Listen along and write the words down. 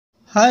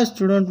Hi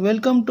student,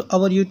 welcome to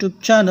our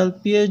YouTube channel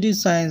PhD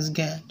Science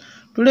Gang.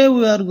 Today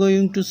we are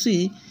going to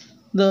see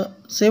the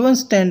 7th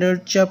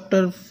standard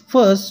chapter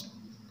 1st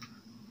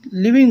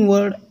Living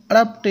World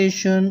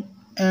Adaptation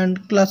and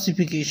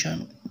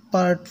Classification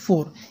part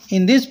 4.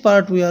 In this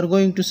part we are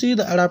going to see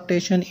the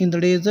adaptation in the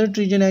desert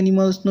region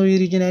animal, snowy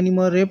region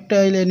animal,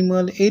 reptile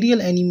animal,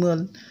 aerial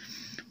animal.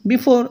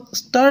 Before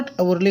start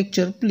our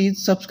lecture,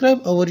 please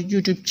subscribe our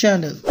YouTube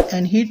channel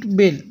and hit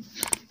bell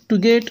to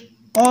get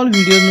all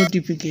video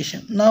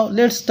notification. Now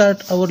let's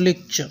start our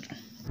lecture.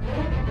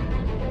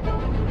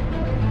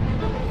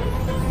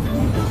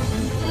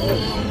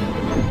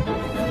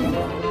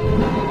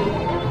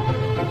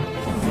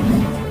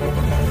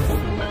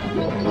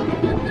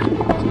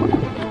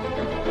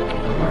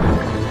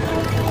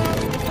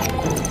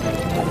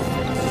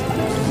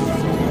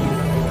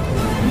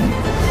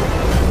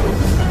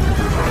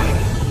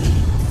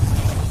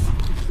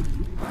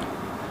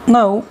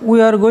 Now we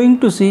are going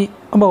to see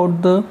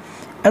about the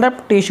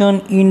adaptation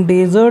in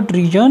desert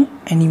region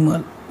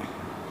animal.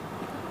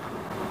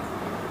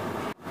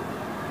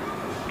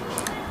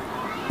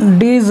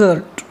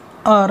 Desert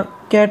are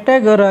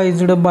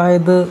categorized by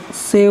the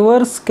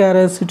severe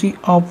scarcity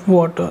of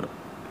water.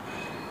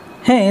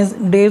 Hence,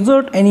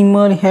 desert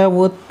animals have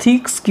a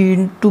thick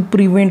skin to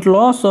prevent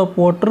loss of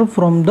water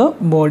from the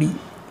body.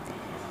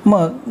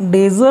 मग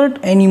dessert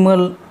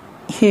animal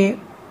हे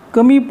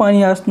कमी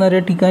पाणी असणाऱ्या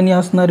ठिकाणी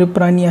असणारे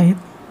प्राणी आहेत.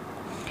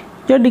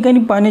 त्या ठिकाणी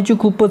पाण्याची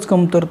खूपच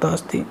कमतरता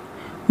असते.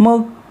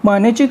 मग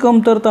पाण्याची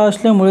कमतरता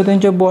असल्यामुळे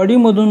त्यांच्या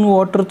बॉडीमधून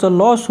वॉटरचा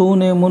लॉस होऊ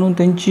नये म्हणून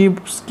त्यांची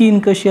स्किन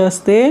कशी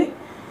असते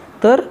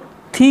तर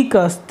थिक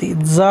असते,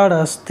 जाड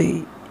असते.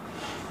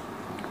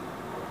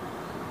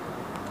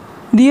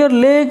 देअर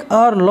लेग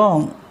आर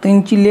लॉंग,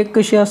 त्यांची लेग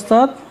कशी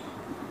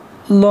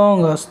असतात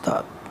लॉंग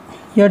असतात.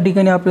 या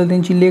ठिकाणी आपल्याला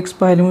त्यांची लेग्स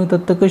पाहायला मिळतात.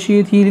 तर कशी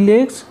आहेत ही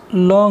लेग्स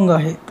लॉंग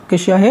आहेत.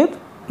 कशी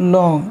आहेत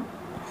long.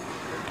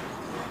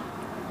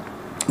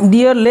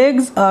 There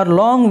legs R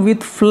long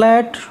with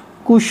flat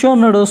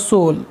कुशनड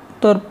soul.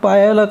 तर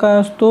पायाला काय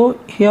असतो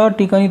ह्या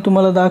ठिकाणी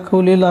तुम्हाला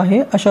दाखवलेलं आहे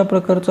अशा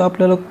प्रकारचं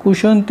आपल्याला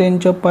कुशन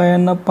त्यांच्या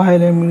पायांना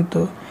पाहायला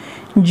मिळतं,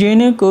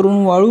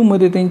 जेणेकरून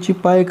वाळूमध्ये त्यांची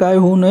पाय काय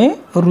होऊ नये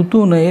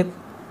रुतू नयेत.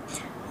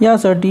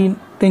 यासाठी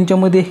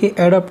त्यांच्यामध्ये हे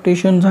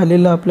ॲडॅप्टेशन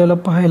झालेलं आपल्याला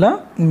पाहायला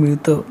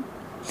मिळतं.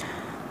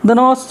 The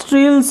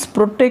nostrils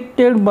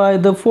protected by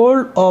the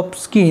fold of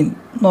skin.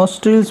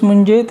 Nostrils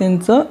म्हणजे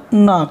त्यांचं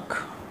नाक.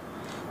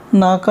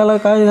 नाकाला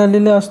काय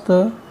झालेलं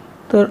असतं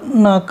तर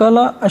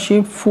नाकाला असे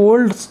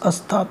फोल्ड्स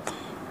असतात.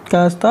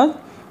 काय असतात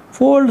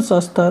फोल्ड्स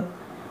असतात.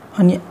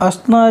 आणि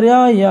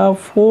असणाऱ्या या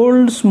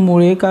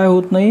फोल्ड्समुळे काय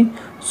होत नाही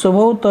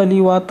सभोवताली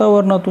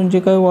वातावरणातून जे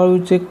काही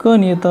वाळूचे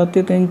कण येतात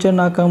ते त्यांच्या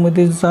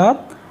नाकामध्ये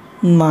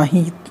जात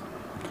नाहीत.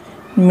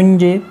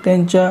 म्हणजे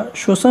त्यांच्या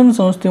श्वसन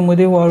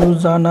संस्थेमध्ये वाळू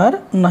जाणार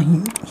नाही.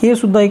 हे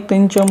सुद्धा एक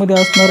त्यांच्यामध्ये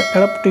असणारं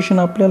ॲडॅप्टेशन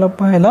आपल्याला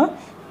पाहायला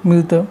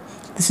मिळतं.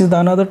 दिस is the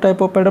another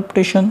type of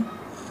adaptation.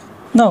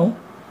 Now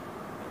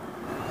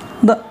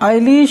the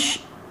आयलिश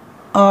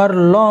R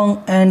long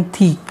and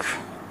thick.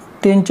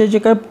 त्यांच्या जे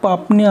काही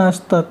पापण्या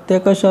असतात त्या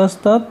कशा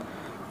असतात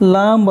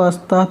लांब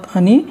असतात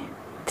आणि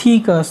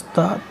थिक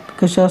असतात.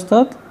 कशा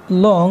असतात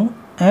long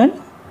and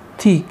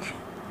thick.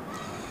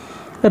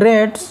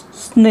 Rats,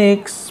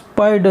 snacks,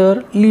 spider,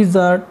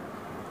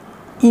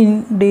 lizard in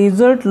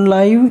desert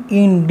live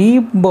in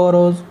deep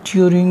burrows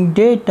during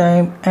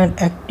daytime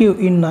and active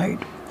in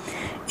night.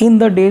 In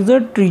the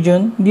desert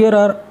region there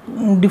are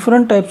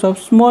different types of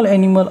small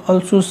animal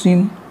also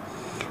seen.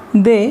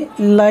 They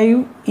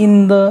live in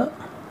the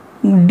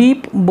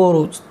deep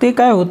burrows. ते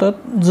काय होतात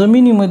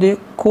जमिनीमध्ये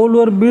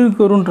खोलवर बिळ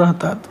करून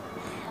राहतात.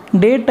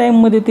 Day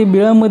टाईममध्ये ते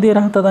बिळामध्ये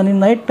राहतात आणि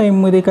नाईट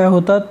टाईममध्ये काय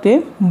होतात ते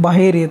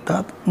बाहेर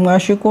येतात. मग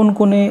असे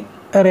कोणकोणे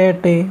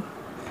रॅट आहे,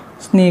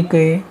 स्नेक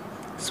आहे,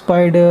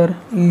 स्पायडर,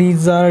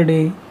 लिझार्ड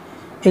आहे,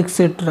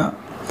 etcetera.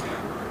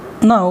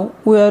 Now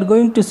we R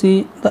going to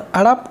see the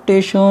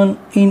adaptation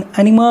in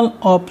animal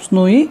of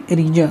snowy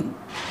region.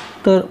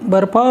 तर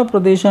बर्फाळ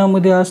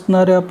प्रदेशामध्ये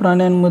असणाऱ्या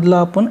प्राण्यांमधलं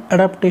आपण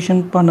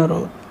ॲडॅप्टेशन पाहणार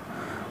आहोत.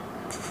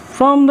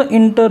 From the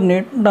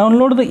internet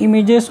download the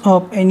images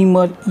of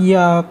animal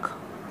yak,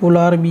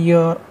 polar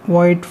bear,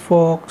 white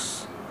fox,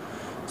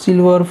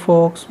 silver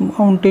fox,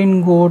 mountain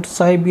goat,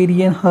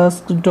 Siberian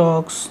husky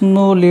dog,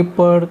 snow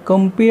leopard.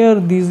 Compare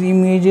these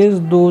images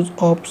those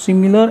of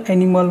similar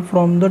animal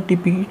from the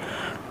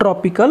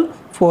tropical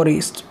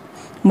forest.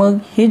 मग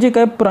हे जे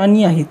काय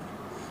प्राणी आहेत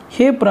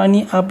हे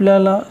प्राणी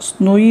आपल्याला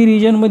snowy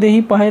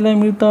रिजनमध्येही पाहायला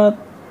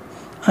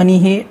मिळतात आणि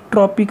हे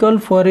ट्रॉपिकल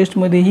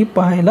फॉरेस्टमध्येही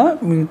पाहायला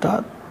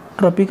मिळतात.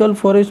 ट्रॉपिकल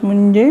फॉरेस्ट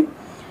म्हणजे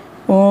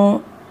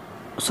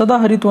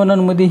सदाहरित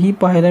वनांमध्येही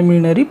पाहायला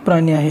मिळणारी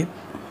प्राणी आहेत.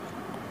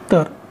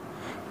 तर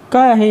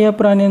काय आहे या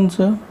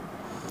प्राण्यांचं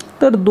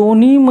तर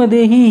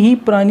दोन्हीमध्येही ही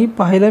प्राणी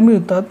पाहायला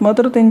मिळतात.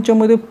 मात्र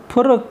त्यांच्यामध्ये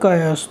फरक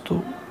काय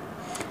असतो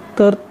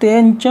तर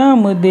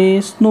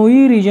त्यांच्यामध्ये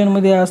स्नोई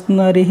रिजनमध्ये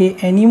असणारे हे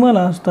ॲनिमल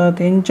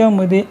असतात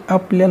यांच्यामध्ये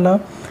आपल्याला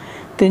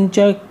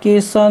त्यांच्या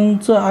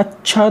केसांचं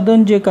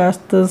आच्छादन जे काय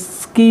असतं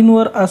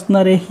स्किनवर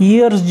असणारे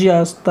हेअर्स जे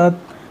असतात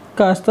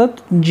काय असतात,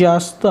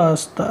 जास्त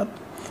असतात.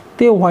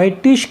 ते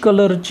व्हाईटिश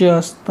कलरचे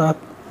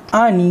असतात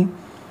आणि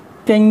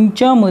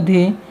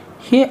त्यांच्यामध्ये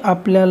हे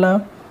आपल्याला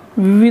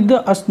विविध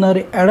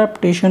असणारे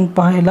ॲडॅप्टेशन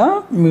पाहायला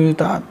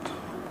मिळतात.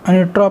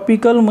 आणि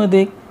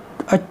ट्रॉपिकलमध्ये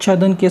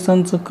आच्छादन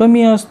केसांचं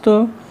कमी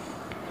असतं.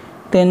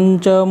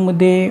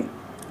 त्यांच्यामध्ये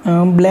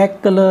ब्लॅक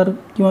कलर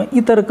किंवा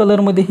इतर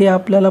कलरमध्ये हे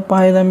आपल्याला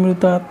पाहायला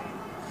मिळतात.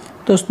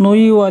 तर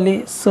स्नोईवाले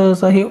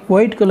सहसा हे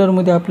व्हाईट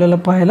कलरमध्ये आपल्याला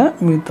पाहायला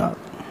मिळतात.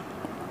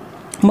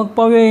 मग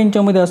पाहूया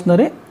यांच्यामध्ये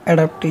असणारे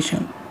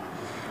adaptation.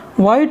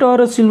 White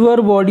or silver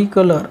body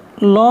colour,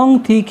 long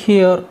thick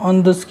hair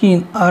on the skin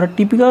R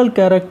typical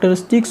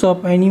characteristics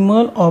of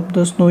animal of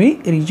the snowy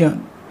region.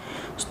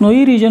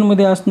 Snowy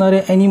रिजनमध्ये असणाऱ्या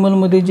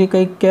ॲनिमलमध्ये जे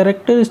काही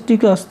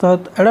कॅरेक्टरिस्टिक असतात,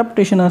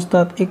 ॲडॅप्टेशन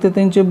असतात, एक तर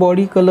त्यांचे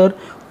बॉडी कलर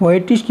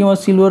व्हाईटिश किंवा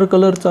सिल्वर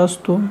कलरचा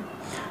असतो.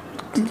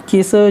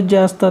 केस जे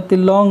असतात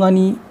ते लॉंग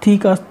आणि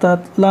थिक असतात,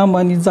 लांब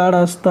आणि जाड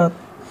असतात.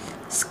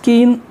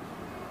 Skin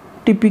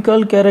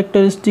typical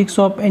characteristics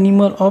of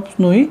animal of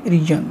snowy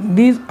region.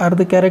 These are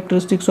the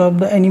characteristics of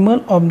the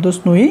animal of the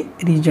snowy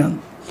region.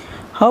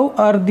 How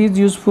are these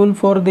useful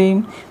for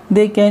them?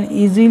 They can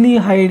easily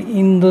hide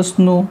in the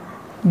snow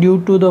due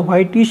to the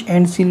whitish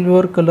and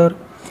silver color.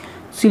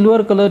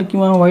 Silver colour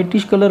किंवा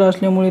whitish colour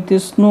असल्यामुळे ते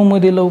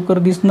स्नोमध्ये लवकर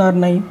दिसणार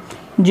नाही,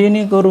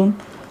 जेणेकरून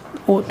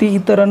ते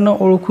इतरांना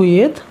ओळखू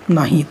येत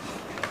नाहीत.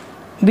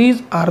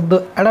 These are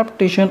the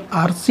adaptation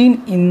are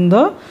seen in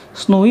the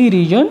snowy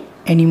region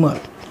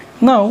animal.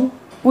 Now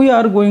we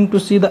are going to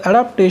see the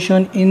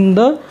adaptation in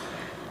the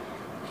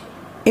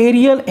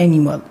aerial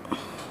animal.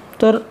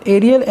 तर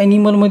एरियल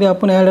ॲनिमलमध्ये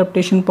आपण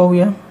ॲडॅप्टेशन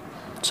पाहूया.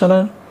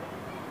 चला.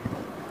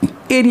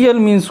 Aerial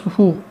means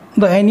who,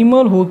 the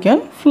animal who can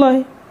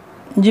fly.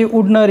 जे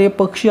उडणारे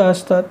पक्षी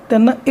असतात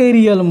त्यांना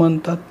aerial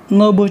म्हणतात.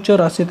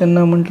 नभोचर असे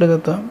त्यांना म्हटलं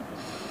जातं.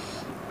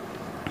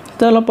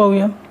 त्याला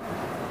पाहूया.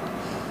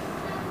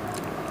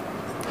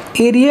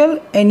 Aerial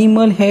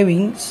animal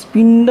having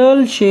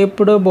spindle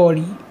shaped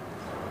body.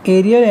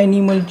 Aerial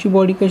ॲनिमलची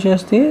body कशी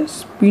असते,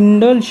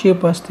 स्पिंडल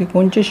शेप असते.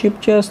 कोणत्या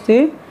शेपची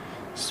असते,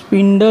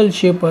 स्पिंडल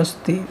शेप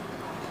असते.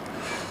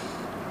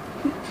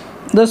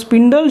 The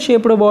spindle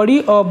shaped body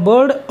of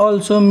bird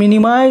also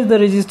minimise the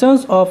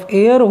resistance of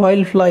air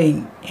while flying.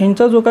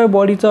 ह्यांचा जो काय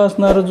बॉडीचा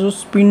असणारा जो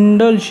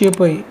स्पिंडल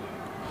शेप आहे,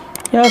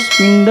 या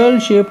स्पिंडल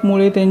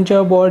शेपमुळे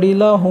त्यांच्या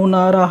बॉडीला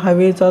होणारा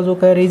हवेचा जो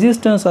काय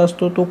रेजिस्टन्स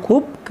असतो तो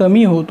खूप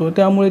कमी होतो.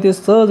 त्यामुळे ते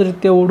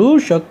सहजरित्या उडू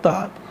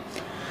शकतात.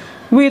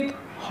 With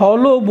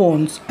hollow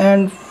bones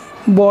and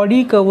body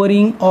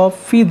covering of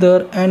feather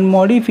and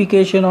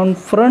modification on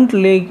front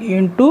leg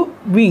into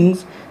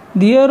wings,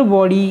 their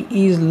body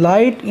is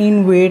light in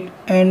weight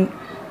and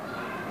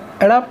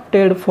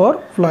adapted for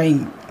flying.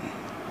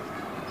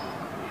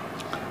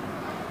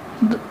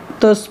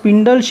 तर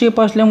स्पिंडल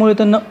शेप असल्यामुळे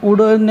त्यांना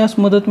उडण्यास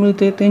मदत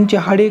मिळते. त्यांची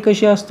हाडे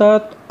कशी असतात,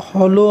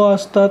 हॉलो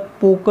असतात,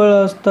 पोकळ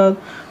असतात.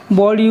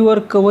 बॉडीवर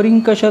कवरिंग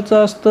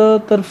कशाचं असतं,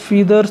 तर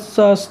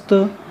फिदर्सचं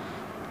असतं.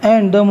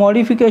 And the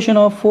modification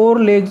of 4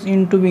 legs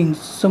into wings.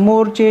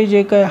 समोरचे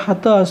जे काय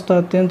हात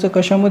असतात त्यांचं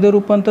कशामध्ये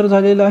रूपांतर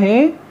झालेलं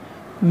आहे,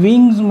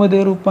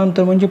 विंग्समध्ये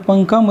रूपांतर, म्हणजे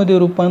पंखामध्ये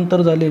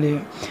रूपांतर झालेले आहे.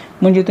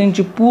 म्हणजे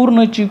त्यांची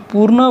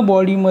पूर्ण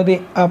बॉडीमध्ये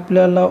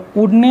आपल्याला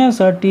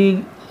उडण्यासाठी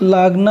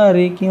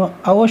लागणारे किंवा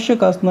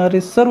आवश्यक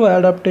असणारे सर्व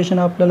ॲडॅप्टेशन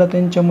आपल्याला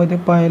त्यांच्यामध्ये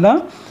पाहायला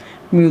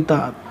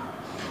मिळतात.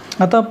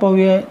 आता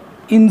पाहूया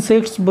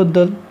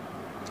इन्सेक्ट्सबद्दल,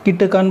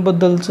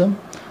 कीटकांबद्दलचं.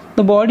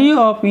 The body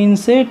of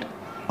insect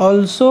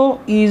also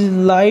is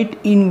light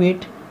in weight.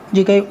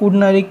 जे काही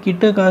उडणारे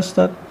कीटक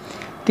असतात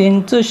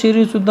त्यांचं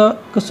शरीरसुद्धा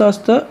कसं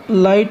असतं,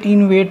 लाईट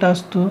इन वेट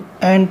असतं.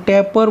 And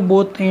tapper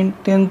both end.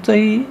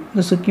 त्यांचंही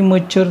जसं की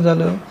मच्छर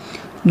झालं,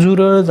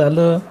 झुरळ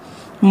झालं,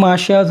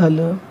 माशा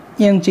झालं,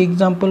 यांचे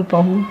एक्झाम्पल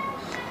पाहू.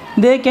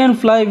 They can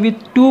fly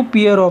with 2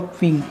 pair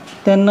of wing.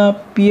 त्यांना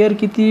पेअर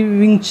किती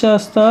विंगच्या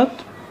असतात,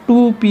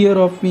 2 पेअर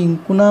ऑफ विंग.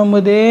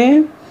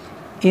 कुणामध्ये,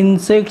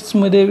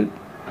 इन्सेक्ट्समध्ये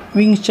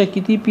विंग्सच्या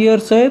किती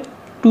पेअर्स आहेत,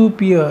 2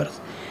 pairs.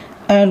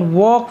 And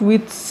walk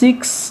with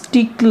 6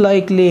 stick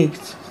like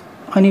legs.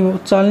 आणि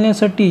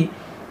चालण्यासाठी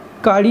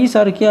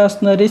काडीसारखे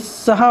असणारे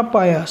 6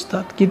 पाय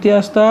असतात. किती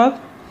असतात,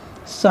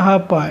 6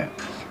 पाय.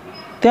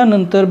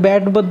 त्यानंतर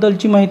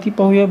बॅटबद्दलची माहिती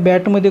पाहूया.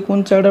 बॅटमध्ये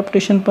कोणतं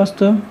ॲडॅप्टेशन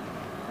असतं.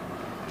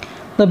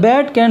 The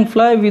bat can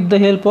fly with the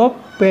help of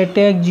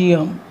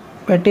पॅटॅजियम.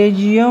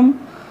 पॅटॅजियम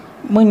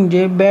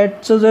म्हणजे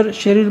बॅटचं जर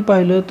शरीर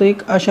पाहिलं तर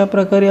एक अशा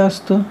प्रकारे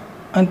असतं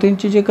आणि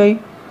त्यांचे जे काही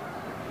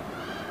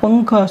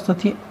पंख असतात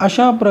हे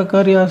अशा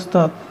प्रकारे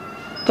असतात.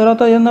 तर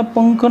आता यांना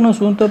पंख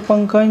नसून तर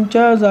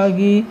पंखांच्या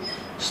जागी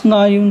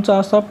स्नायूंचा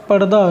असा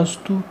पडदा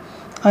असतो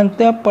आणि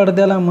त्या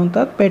पडद्याला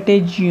म्हणतात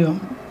पॅटेजियम.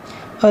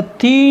 अ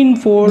थिन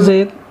फोर्स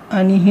आहेत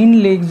आणि हिंड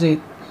लेग्स आहेत.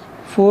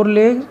 4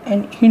 लेग्स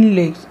अँड हिंड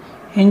लेग्स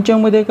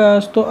ह्यांच्यामध्ये काय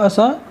असतो,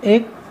 असा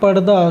एक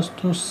पडदा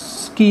असतो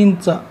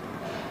स्किनचा.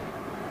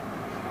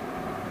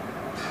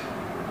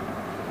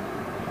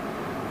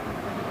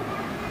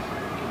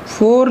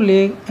 फोर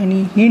लेग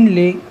आणि हिंड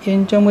लेग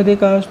यांच्यामध्ये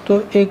काय असतो,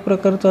 एक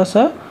प्रकारचा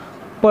असा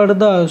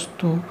पडदा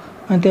असतो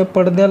आणि त्या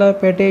पडद्याला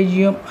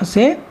पॅटेजियम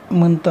असे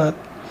म्हणतात.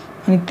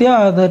 आणि त्या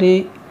आधारे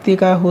ते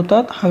काय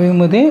होतात,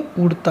 हवेमध्ये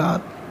उडतात.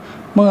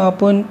 मग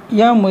आपण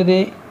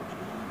यामध्ये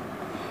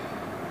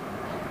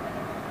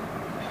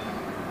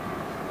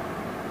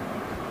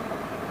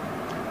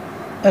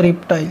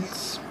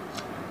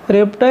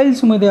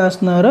रेप्टाईल्समध्ये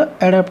असणारं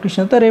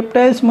ॲडॅप्टेशन. तर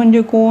रेप्टाईल्स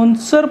म्हणजे कोण?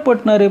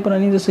 सरपटणारे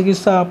प्राणी, जसं की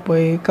साप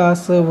आहे,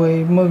 कासव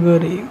आहे,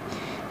 मगर आहे.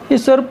 हे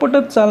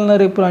सरपटत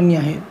चालणारे प्राणी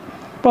आहेत.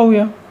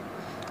 पाहूया,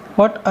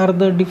 what R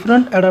the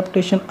different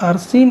adaptation are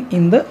seen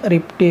in the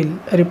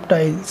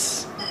reptiles.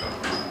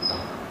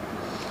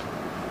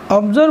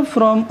 Observe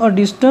from a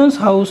distance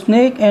how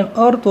snake and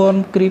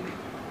earthworm creep.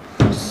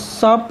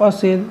 साप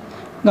असेल,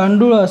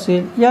 गांडूळ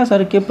असेल,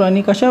 यासारखे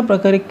प्राणी कशा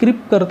प्रकारे क्रीप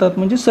करतात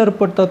म्हणजे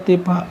सरपटतात ते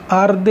पहा.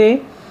 Are they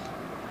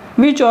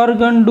which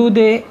organ do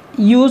they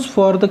use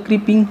for the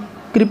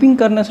creeping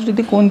करण्यासाठी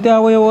ते कोणत्या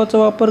अवयवाचा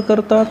वापर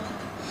करतात?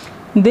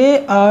 They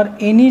are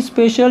any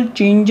special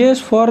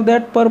changes for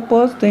that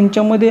purpose.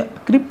 त्यांच्यामध्ये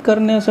क्रीप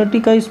करण्यासाठी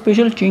काही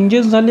स्पेशल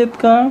चेंजेस झालेत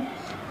का?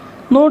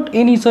 Note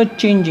any such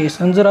changes.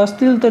 आणि जर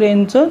असतील तर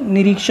यांचं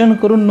निरीक्षण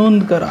करून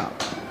नोंद करा.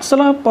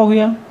 चला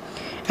पाहूया.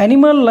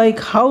 Animal like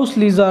house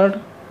lizard,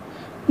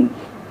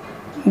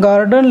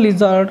 garden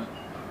lizard,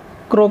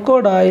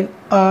 crocodile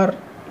R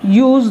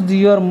use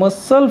your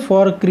muscle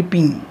for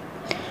creeping.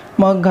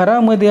 मग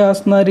घरामध्ये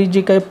असणारी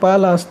जी काही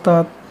पाल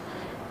असतात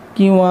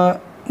किंवा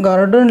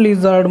गार्डन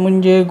लिझार्ड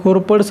म्हणजे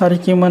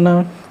घोरपडसारखे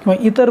म्हणा किंवा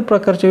इतर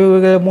प्रकारचे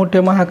वेगवेगळ्या मोठे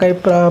महाकाय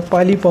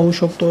पाली पाहू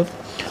शकतो.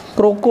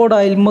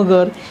 क्रोकोडाईल,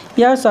 मगर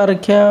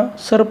यासारख्या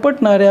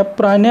सरपटणाऱ्या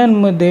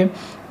प्राण्यांमध्ये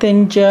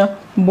त्यांच्या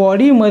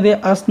बॉडीमध्ये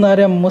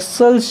असणाऱ्या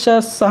मसल्सच्या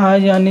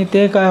सहाय्याने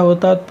ते काय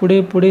होतात, पुढे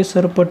पुढे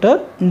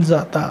सरपटत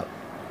जातात.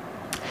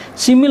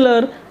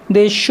 Similar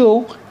they show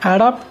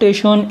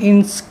adaptation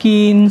in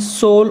skin,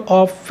 soul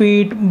of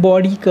feet,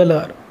 body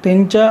colour.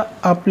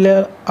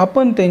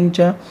 आपण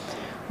त्यांच्या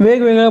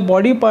वेगवेगळ्या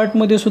बॉडी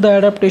पार्टमध्ये सुद्धा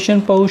ॲडॅप्टेशन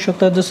पाहू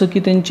शकतात, जसं की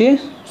त्यांचे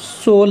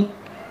सोल,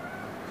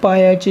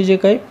 पायाचे जे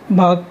काही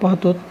भाग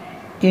पाहतो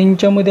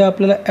यांच्यामध्ये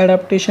आपल्याला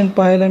ॲडॅप्टेशन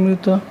पाहायला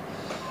मिळतं.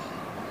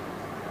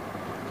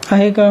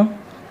 आहे का?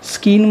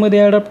 स्किनमध्ये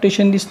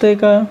ॲडॅप्टेशन दिसतंय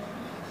का?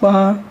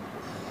 पहा.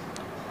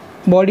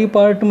 बॉडी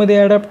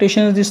पार्टमध्ये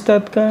ॲडॅप्टेशन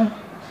दिसतात का?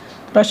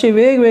 तर असे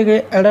वेगवेगळे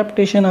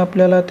ॲडॅप्टेशन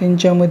आपल्याला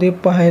त्यांच्यामध्ये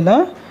पाहायला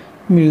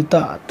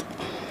मिळतात.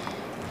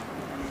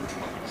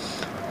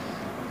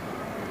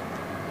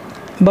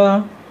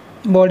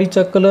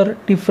 बॉडीचा कलर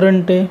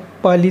डिफरंट आहे.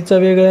 पालीचा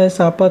वेगळा आहे,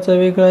 सापाचा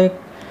वेगळा आहे,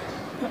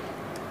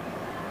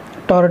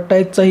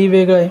 टॉर्टाईजचाही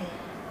वेगळा आहे.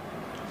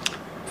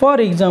 For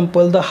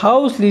example, the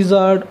house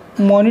lizard,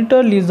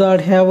 monitor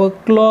lizard have a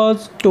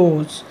clause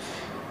toes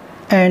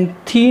and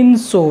thin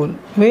soul,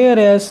 wear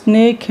as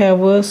snake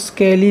have a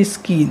Scally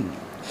skin.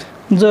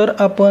 जर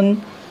आपण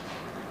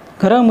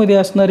घरामध्ये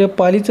असणाऱ्या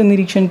पालीचं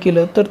निरीक्षण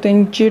केलं तर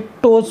त्यांचे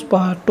टोज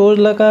पहा.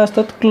 टोजला काय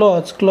असतात?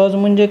 क्लॉज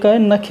म्हणजे काय?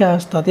 नख्या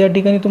असतात. या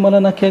ठिकाणी तुम्हाला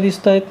नख्या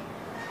दिसत आहेत,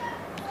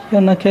 या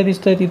नख्या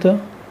दिसत आहेत, इथं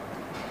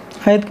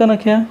आहेत का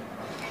नख्या?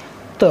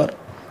 तर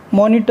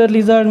मॉनिटर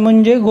लिझार्ड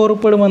म्हणजे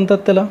घोरपड म्हणतात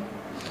त्याला.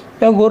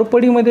 या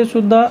घोरपडीमध्ये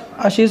सुद्धा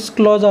असेच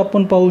क्लॉज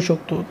आपण पाहू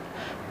शकतो.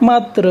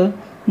 मात्र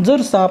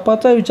जर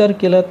सापाचा विचार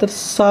केला तर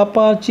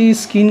सापाची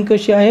स्किन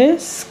कशी आहे?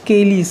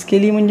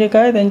 स्केली म्हणजे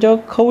काय? त्यांच्यावर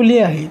खवले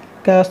आहेत.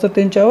 काय असतात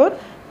त्यांच्यावर?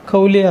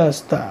 खवले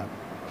असतात.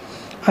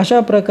 अशा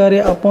प्रकारे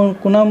आपण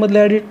कुणामधलं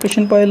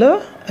ॲडॅप्टेशन पाहिलं?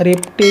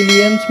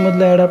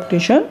 रेप्टेलियन्समधलं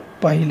ॲडॅप्टेशन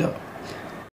पाहिलं.